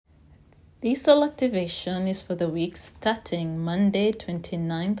This soul activation is for the week starting Monday,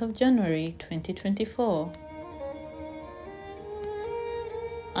 29th of January, 2024.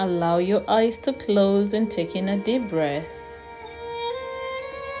 Allow your eyes to close and take in a deep breath.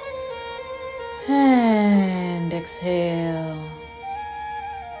 And exhale.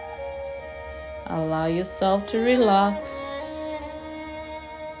 Allow yourself to relax.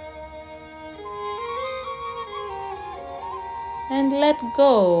 And let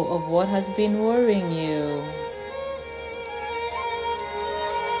go of what has been worrying you.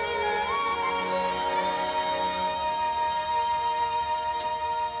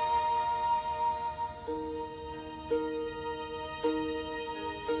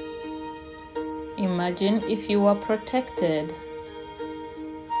 Imagine if you were protected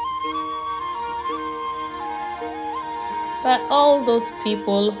by all those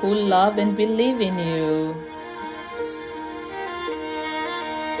people who love and believe in you.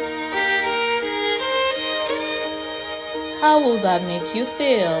 How will that make you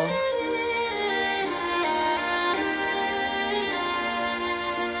feel?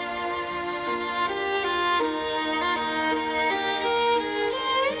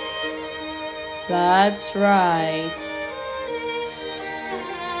 That's right.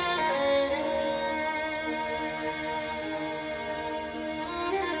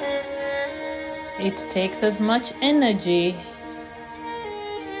 It takes as much energy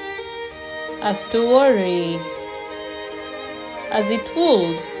as to worry as it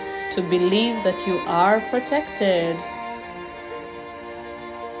would to believe that you are protected.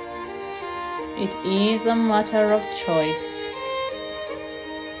 It is a matter of choice.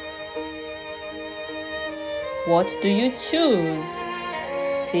 What do you choose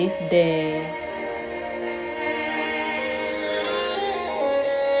this day?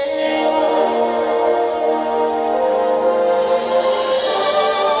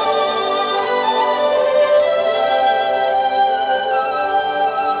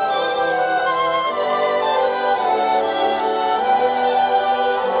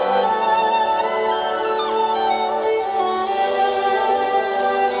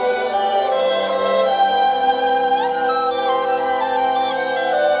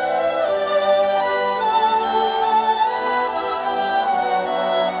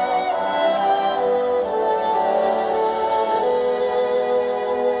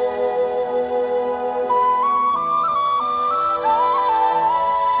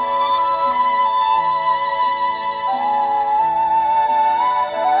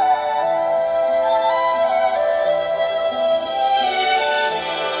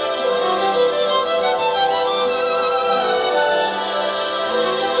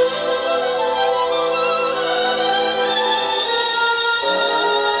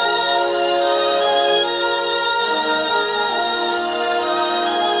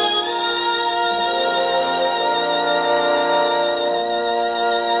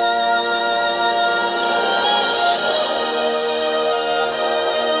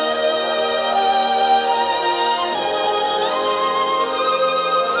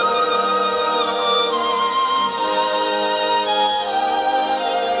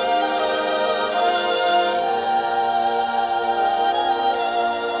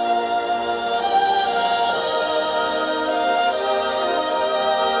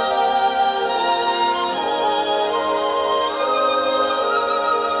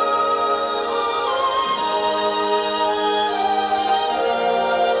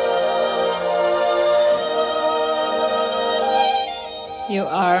 You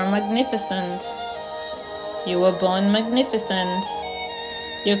are magnificent. You were born magnificent.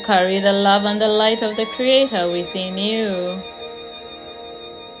 You carry the love and the light of the Creator within you.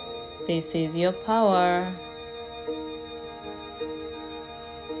 This is your power.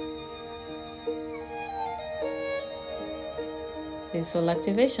 This soul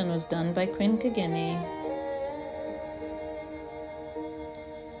activation was done by Queen Kageni.